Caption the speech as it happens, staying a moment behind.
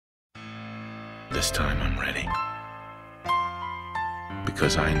This time I'm ready.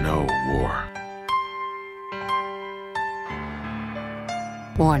 Because I know war.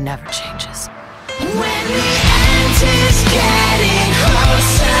 War never changes. When the end is getting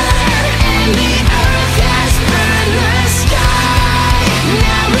closer and the earth has burned the sky,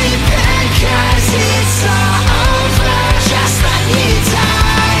 now repent 'cause it's all over, just let me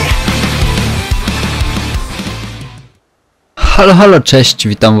die. Halo, halo, cześć,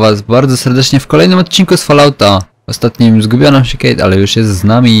 witam was bardzo serdecznie w kolejnym odcinku z Fallouta. Ostatnim zgubiono się Kate, ale już jest z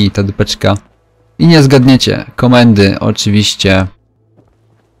nami ta dupeczka. I nie zgadniecie, komendy, oczywiście.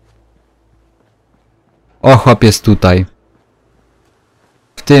 Ochłap jest tutaj.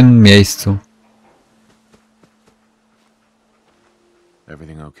 W tym miejscu.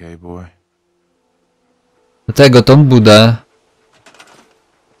 Everything okay, boy? Dlatego tą budę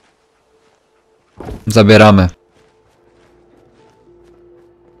zabieramy.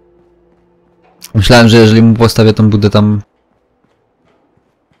 Myślałem, że jeżeli mu postawię tą budę tam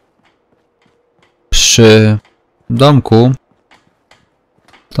przy domku,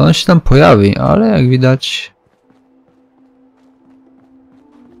 to on się tam pojawi, ale jak widać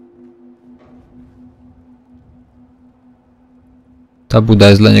ta buda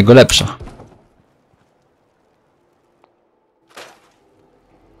jest dla niego lepsza.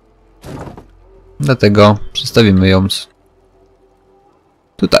 Dlatego przestawimy ją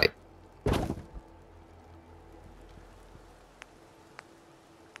tutaj.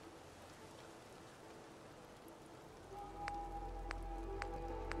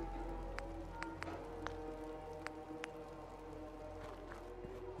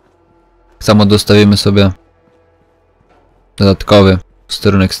 Samo dostawimy sobie dodatkowy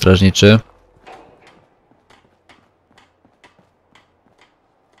sterunek strażniczy.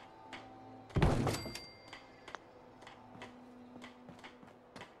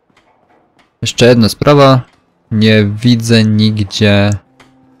 Jeszcze jedna sprawa. Nie widzę nigdzie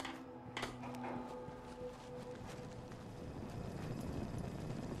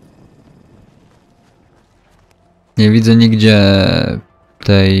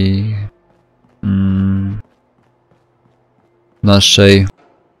tej naszej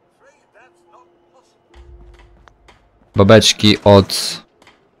babeczki od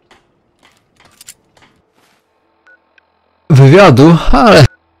wywiadu, ale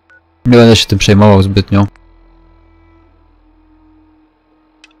nie będę się tym przejmował zbytnio.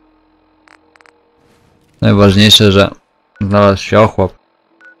 Najważniejsze, że znalazł się ochłap.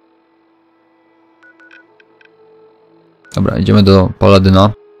 Dobra, idziemy do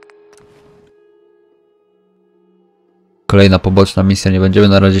Paladyna. Kolejna poboczna misja, nie będziemy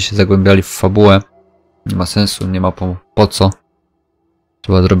na razie się zagłębiali w fabułę. Nie ma sensu, nie ma po co.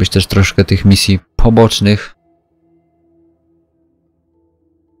 Trzeba zrobić też troszkę tych misji pobocznych.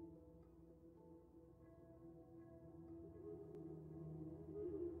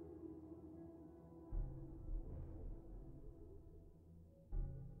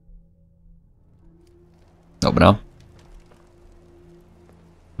 Dobra.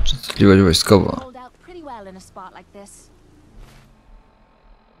 Częstotliwość wojskowa. In a spot like this.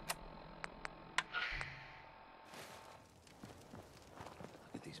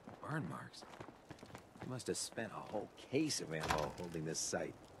 Look at these burn marks. You must have spent a whole case of ammo holding this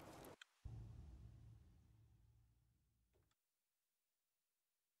site.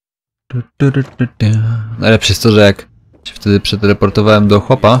 Najlepsze jest to, że jak się wtedy przeteleportowałem do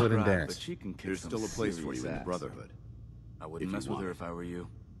chłopa,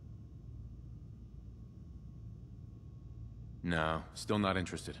 No, still not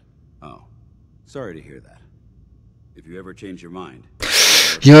interested. Oh, sorry to hear that. If you ever change your mind,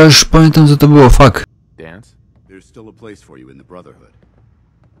 ja już pamiętam, co to było, fuck. Dance? there's still a place for you in the Brotherhood,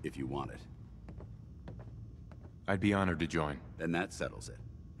 if you want it. I'd be honored to join. Then that settles it.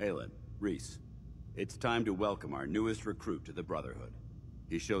 Halen, Reese, it's time to welcome our newest recruit to the Brotherhood.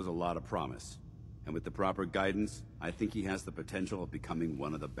 He shows a lot of promise, and with the proper guidance, I think he has the potential of becoming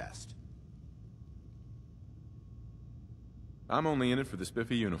one of the best. I'm only in it for the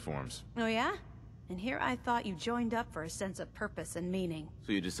spiffy uniforms. Oh yeah? And here I thought you joined up for a sense of purpose and meaning.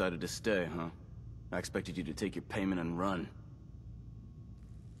 So you decided to stay, huh? I expected you to take your payment and run.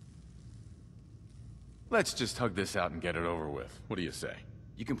 Let's just hug this out and get it over with. What do you say?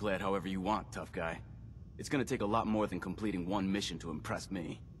 You can play it however you want, tough guy. It's gonna take a lot more than completing one mission to impress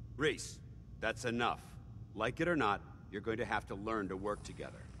me. Reese, that's enough. Like it or not, you're going to have to learn to work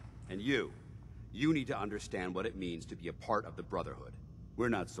together. And you need to understand what it means to be a part of the Brotherhood. We're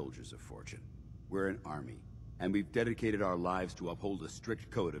not soldiers of fortune. We're an army. And we've dedicated our lives to uphold a strict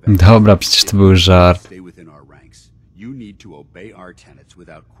code of ethics. Dobra, przecież to był żart. Stay within our ranks. You need to obey our tenets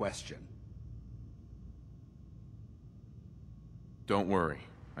without question. Don't worry.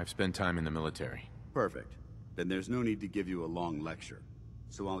 I've spent time in the military. Perfect. Then there's no need to give you a long lecture,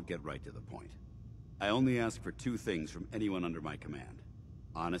 so I'll get right to the point. I only ask for two things from anyone under my command: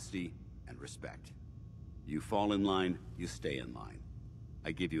 honesty and respect. You fall in line, you stay in line.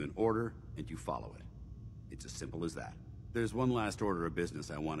 I give you an order, and you follow it. It's as simple as that. There's one last order of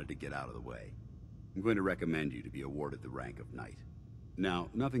business I wanted to get out of the way. I'm going to recommend you to be awarded the rank of Knight. Now,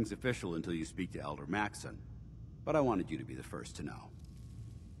 nothing's official until you speak to Elder Maxson, but I wanted you to be the first to know.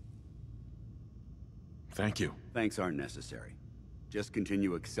 Thank you. Thanks aren't necessary. Just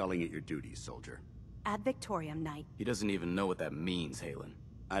continue excelling at your duties, soldier. Ad Victoriam, Knight. He doesn't even know what that means, Halen.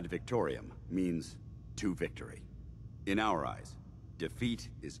 Ad Victoriam means to victory. In our eyes, defeat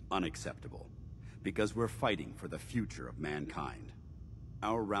is unacceptable, because we're fighting for the future of mankind.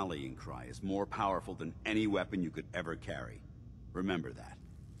 Our rallying cry is more powerful than any weapon you could ever carry. Remember that.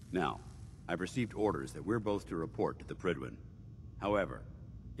 Now, I've received orders that we're both to report to the Pridwin. However,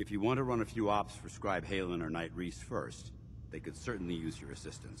 if you want to run a few ops for Scribe Halen or Knight Reese first, they could certainly use your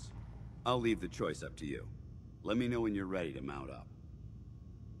assistance. I'll leave the choice up to you. Let me know when you're ready to mount up.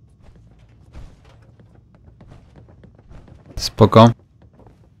 Spoko.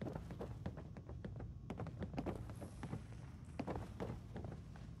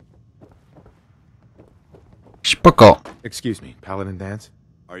 Spoko. Excuse me, Paladin Dance?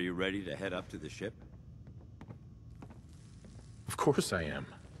 Are you ready to head up to the ship? Of course I am.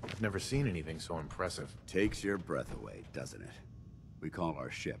 I've never seen anything so impressive. Takes your breath away, doesn't it? We call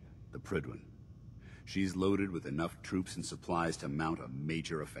our ship the Pridwin. She's loaded with enough troops and supplies to mount a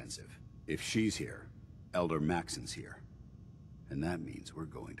major offensive. If she's here, Elder Maxson's here. And that means we're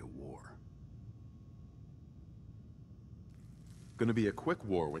going to war. Gonna be a quick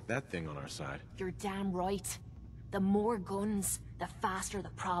war with that thing on our side. You're damn right. The more guns, the faster the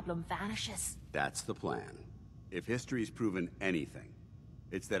problem vanishes. That's the plan. If history's proven anything,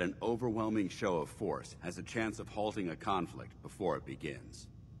 it's that an overwhelming show of force has a chance of halting a conflict before it begins.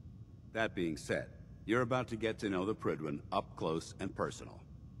 That being said, you're about to get to know the Pridwin up close and personal.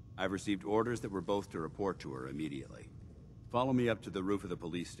 I've received orders that we're both to report to her immediately. Follow me up to the roof of the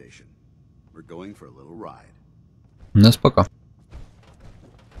police station. We're going for a little ride. No spoko.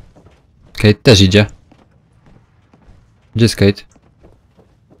 Kate też idzie. Gdzie jest Kate?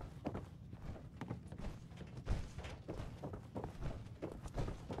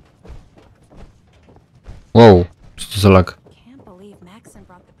 Wow, co to za lag? Can't believe Maxson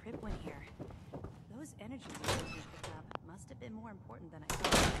brought the Pridwin here. Those energy sources he picked up must have been more important than I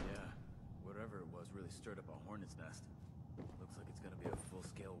thought. Yeah, whatever it was really stirred up a hornet's nest. Looks like it's gonna be a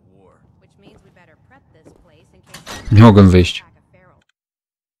full-scale war. Which means we better prep this place in case Nie mogłem wyjść. attack a feral.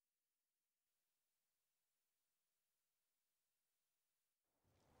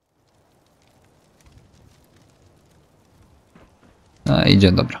 A,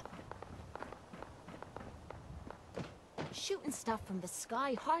 idzie, dobra. Shooting stuff from the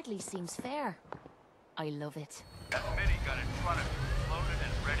sky hardly seems fair. I love it. That minigun in front of you is loaded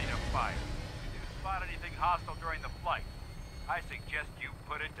and ready to fire. If you spot anything hostile during the flight, I suggest you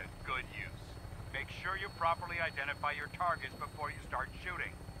put it to good use. Make sure you properly identify your targets before you start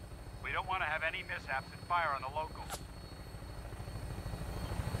shooting. We don't want to have any mishaps and fire on the locals.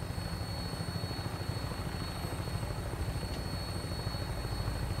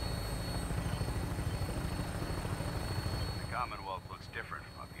 The Commonwealth looks different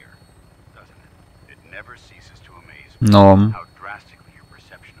from up here, doesn't it? It never ceases to amaze me No. how drastically your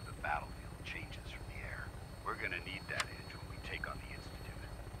perception of the battlefield changes from the air. We're gonna need that edge when we take on the Institute.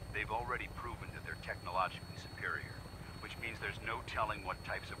 They've already proven that they're technologically superior, which means there's no telling what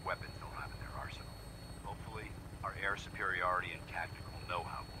types of weapons they'll have in their arsenal. Hopefully, our air superiority and tactical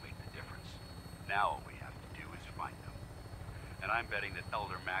know-how will make the difference. Now all we have to do is find them. And I'm betting that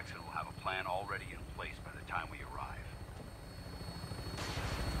Elder Maxson will have a plan already in place by the time we arrive.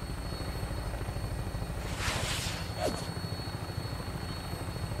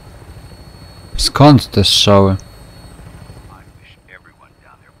 Skąd te strzały? I wish everyone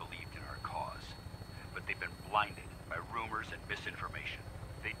down there believed in our cause, but they've been blinded by rumors and misinformation.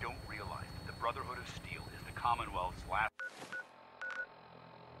 They don't realize that the Brotherhood of Steel is the Commonwealth's last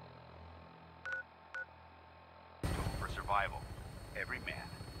tool for survival. Every man,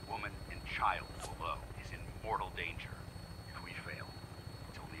 woman, and child below is in mortal danger. If we fail,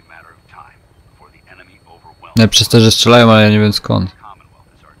 it's only a matter of time before the enemy overwhelms Nie, przez to, że strzelają, ale ja nie wiem skąd. Commonwealth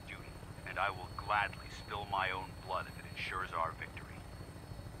is our duty, and I will gladly spill my own blood if it ensures our victory.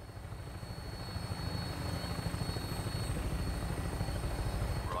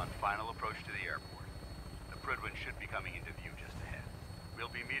 We're on final approach to the airport. The Pridwin should be coming into view just ahead.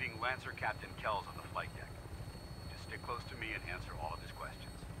 We'll be meeting Lancer Captain Kells on the flight deck. Just stick close to me and answer all of his questions.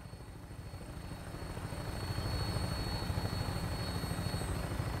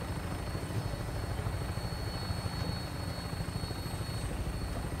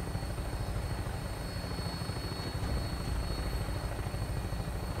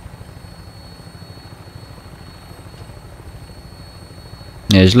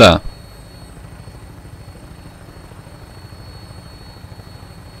 Nieźle.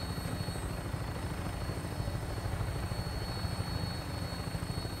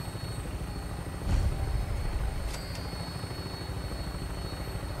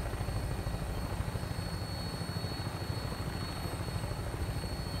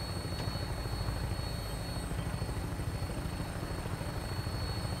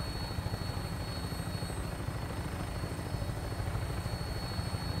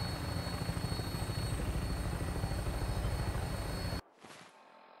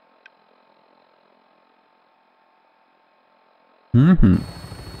 There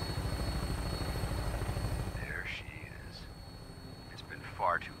she is. It's been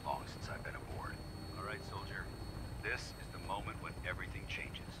far too long since I've been aboard. All right, soldier. This is the moment when everything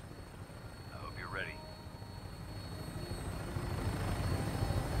changes. I hope you're ready.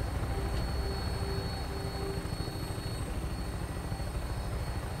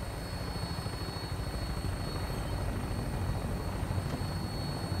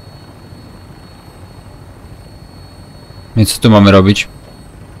 I co tu mamy robić?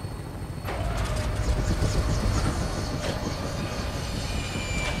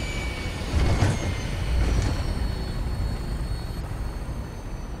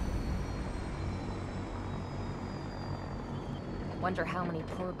 Wonder how many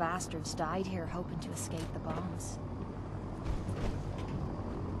poor bastards died here hoping to escape the bombs.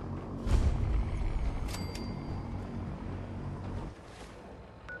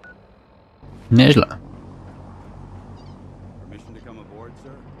 Nieźle. Permission to come aboard,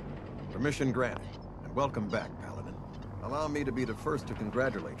 sir? Permission granted, and welcome back, Paladin. Allow me to be the first to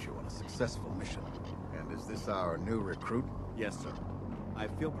congratulate you on a successful mission. And is this our new recruit? Yes, sir. I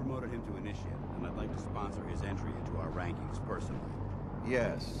feel promoted him to initiate, and I'd like to sponsor his entry into our rankings personally.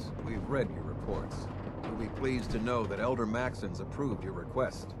 Yes, we've read your reports. You'll be pleased to know that Elder Maxon's approved your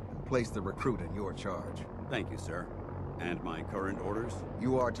request and placed the recruit in your charge. Thank you, sir. And my current orders?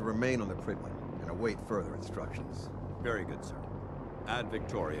 You are to remain on the Pridwin and await further instructions. Very good, sir. Ad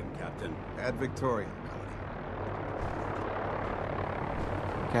Victoriam, Captain. Ad Victoriam, Paladin.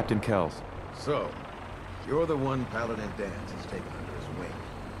 Captain Kells. So, you're the one Paladin Danse has taken under his wing.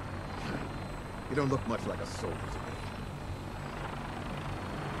 You don't look much like a soldier to me.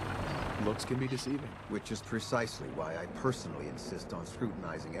 Looks can be deceiving. Which is precisely why I personally insist on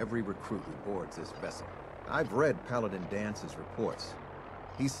scrutinizing every recruit who boards this vessel. I've read Paladin Dance's reports.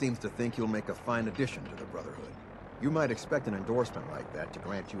 He seems to think you'll make a fine addition to the Brotherhood. You might expect an endorsement like that to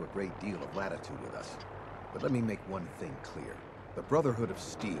grant you a great deal of latitude with us. But let me make one thing clear. The Brotherhood of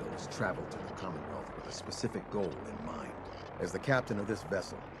Steel has traveled to the Commonwealth with a specific goal in mind. As the captain of this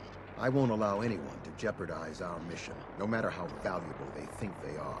vessel, I won't allow anyone to jeopardize our mission, no matter how valuable they think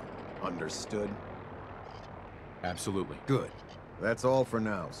they are. Understood? Absolutely. Good. That's all for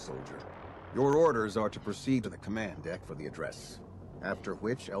now, soldier. Your orders are to proceed to the command deck for the address. After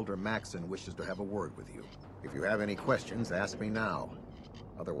which, Elder Maxon wishes to have a word with you. If you have any questions, ask me now.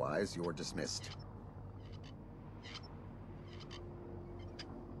 Otherwise, you're dismissed.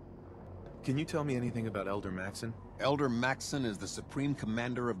 Can you tell me anything about Elder Maxon? Elder Maxon is the supreme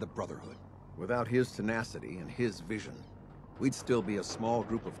commander of the Brotherhood. Without his tenacity and his vision, we'd still be a small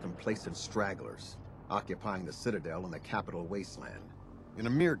group of complacent stragglers, occupying the Citadel in the capital wasteland. In a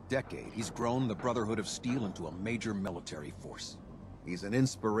mere decade, he's grown the Brotherhood of Steel into a major military force. He's an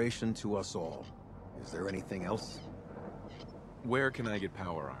inspiration to us all. Is there anything else? Where can I get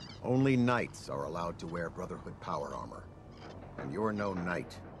power armor? Only knights are allowed to wear Brotherhood power armor. And you're no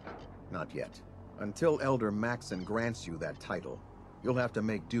knight. Not yet. Until Elder Maxon grants you that title, you'll have to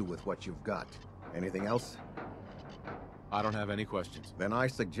make do with what you've got. Anything else? I don't have any questions. Then I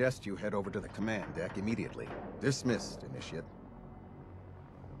suggest you head over to the command deck immediately. Dismissed, Initiate.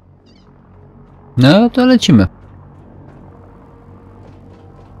 No, to lecimy.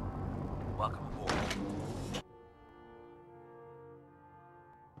 Welcome aboard.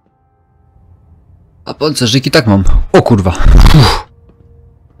 A pancerzyki tak mam. O kurwa.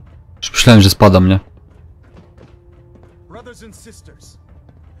 Już myślałem, że spadam, nie? Brothers and sisters,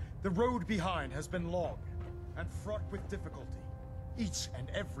 the road behind has been long and fraught with difficulty. Each and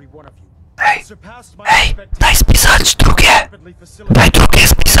every one of you surpassed my expectations. Daj spisać drugie! Daj drugie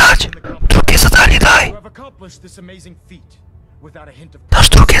spisać! Drugie zadanie daj! You have accomplished this amazing feat without a hint of Dasz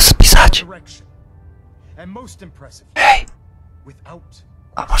drugie spisać! direction. and most impressive. Hej! Without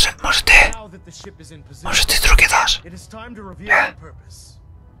A może ty? now that the ship is in Może position, ty drugie dasz? it is time to reveal our purpose.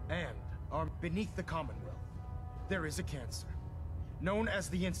 And beneath the Commonwealth, there is a cancer, known as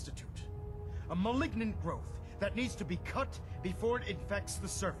the Institute. A malignant growth that needs to be cut before it infects the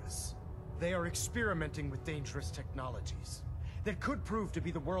surface. They are experimenting with dangerous technologies that could prove to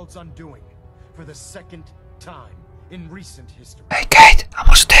be the world's undoing for the second time in recent history. Hej, Kate, a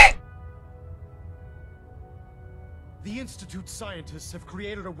może ty? The Institute's scientists have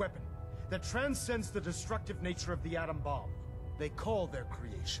created a weapon that transcends the destructive nature of the atom bomb. They call their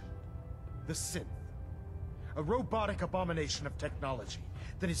creation the synth. A robotic abomination of technology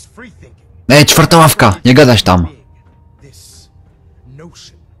that is free-thinking. Ej, czwarta ławka, nie gadać tam. This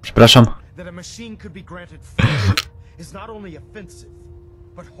notion Przepraszam. that a machine could be granted freedom is not only offensive,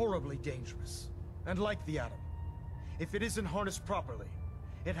 but horribly dangerous. And like the atom, if it isn't harnessed properly,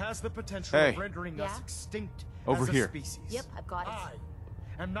 it has the potential Hey. of rendering us extinct Over as a here. species. Yep, I've got it.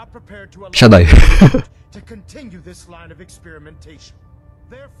 I am not prepared to allow Siadaj. to continue this line of experimentation.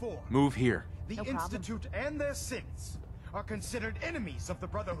 Therefore, Move here. the No problem. Institute and their synths are considered enemies of the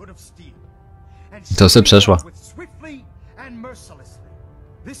Brotherhood of Steel. And To se przeszła. with swiftly and mercilessly.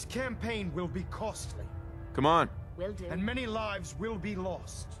 This campaign will be costly, Come on. Will do. and many lives will be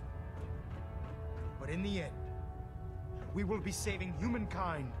lost. But in the end, we will be saving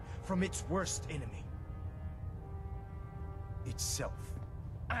humankind from its worst enemy. Itself.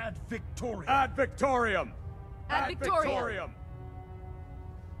 Ad Victoriam! Ad Victoriam! Ad Victoriam!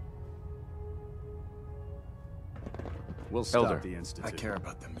 We'll stop Elder. the Institute. I care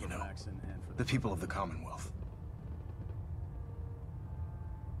about them, you know. The people of the Commonwealth.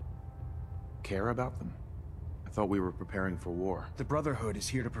 Care about them? I thought we were preparing for war. The Brotherhood is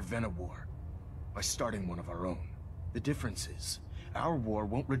here to prevent a war by starting one of our own. The difference is, our war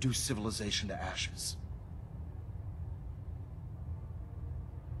won't reduce civilization to ashes.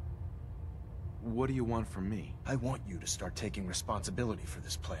 What do you want from me? I want you to start taking responsibility for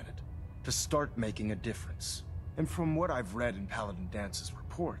this planet. To start making a difference. And from what I've read in Paladin Dance's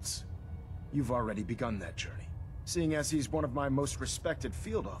reports, you've already begun that journey. Seeing as he's one of my most respected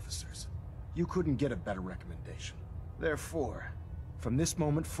field officers, you couldn't get a better recommendation. Therefore, from this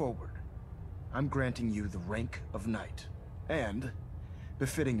moment forward, I'm granting you the rank of Knight. And,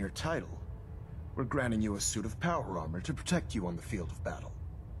 befitting your title, we're granting you a suit of power armor to protect you on the field of battle.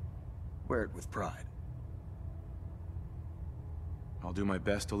 Wear it with pride. I'll do my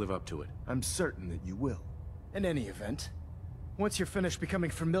best to live up to it. I'm certain that you will. In any event, once you're finished becoming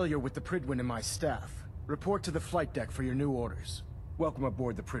familiar with the Pridwin and my staff, report to the flight deck for your new orders. Welcome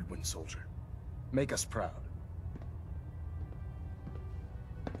aboard the Pridwin, soldier. Make us proud.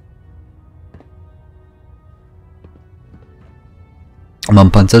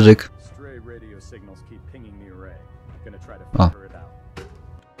 Mam pancerzyk. Stray radio signals keep pinging the array. Gonna try to O. figure it out.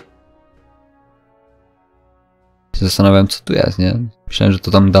 Się zastanawiam, co tu jest, nie? Myślałem, że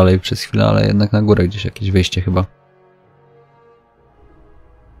to tam dalej przez chwilę, ale jednak na górę gdzieś jakieś wejście chyba.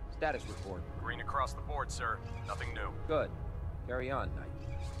 Status report. Green across the board, sir. Nothing new. Good. Carry on, Knight.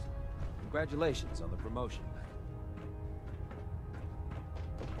 Congratulations on the promotion, Knight.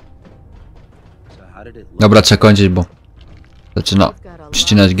 So how did it look? Dobra, trzeba kończyć, bo zaczyna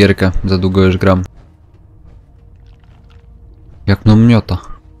przycinać gierkę. Za długo już gram. Jak mną miota.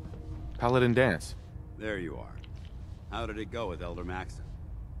 Paladin Dance. There you are. How did it go with Elder Maxon?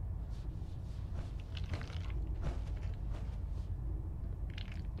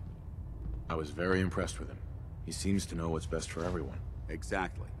 I was very impressed with him. He seems to know what's best for everyone.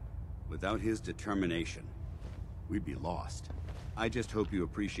 Exactly. Without his determination, we'd be lost. I just hope you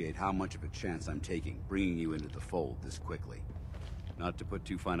appreciate how much of a chance I'm taking bringing you into the fold this quickly. Not to put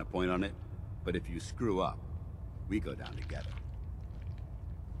too fine a point on it, but if you screw up, we go down together.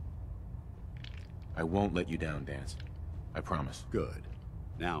 I won't let you down, Dance. I promise. Good.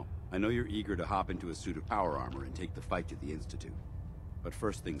 Now, I know you're eager to hop into a suit of power armor and take the fight to the Institute. But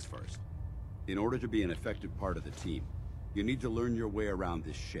first things first. In order to be an effective part of the team, you need to learn your way around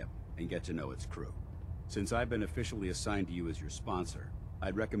this ship and get to know its crew. Since I've been officially assigned to you as your sponsor,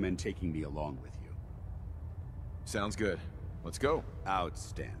 I'd recommend taking me along with you. Sounds good. Let's go.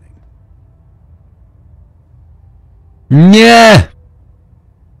 Outstanding. Nie!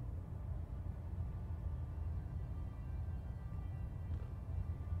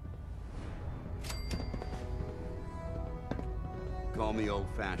 Call me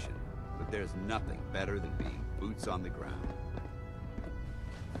old-fashioned, but there's nothing better than being boots on the ground.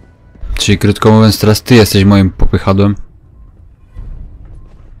 Czyli krótko mówiąc, teraz ty jesteś moim popychadłem.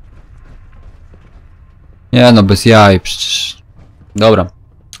 Nie no, bez jaj, przecież... Dobra.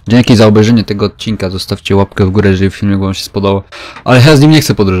 Dzięki za obejrzenie tego odcinka. Zostawcie łapkę w górę, jeżeli filmik wam się spodobał. Ale ja z nim nie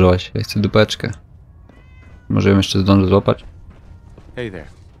chcę podróżować. Ja chcę dupeczkę. Może ją jeszcze zdążę złapać? Hey there.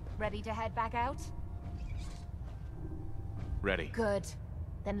 Ready to head back out? Ready. Good.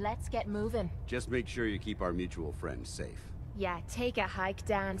 Then let's get moving. Just make sure you keep our mutual friends safe. Yeah, take a hike,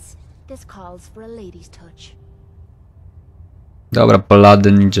 Dance. This calls for a lady's touch. Dobra,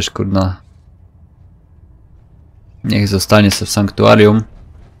 Paladyn, idziesz kurna. Niech zostanie sobie w sanktuarium.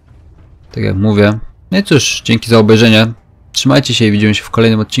 Tak jak mówię. No i cóż, dzięki za obejrzenie. Trzymajcie się i widzimy się w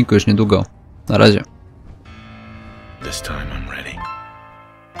kolejnym odcinku już niedługo. Na razie. This time I'm ready.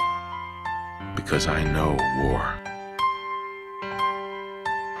 Because I know war.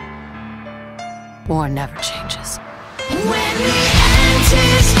 War never changes. When the end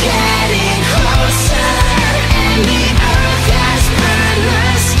is getting closer and the earth has burned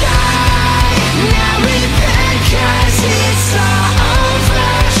the sky, now repent 'cause it's all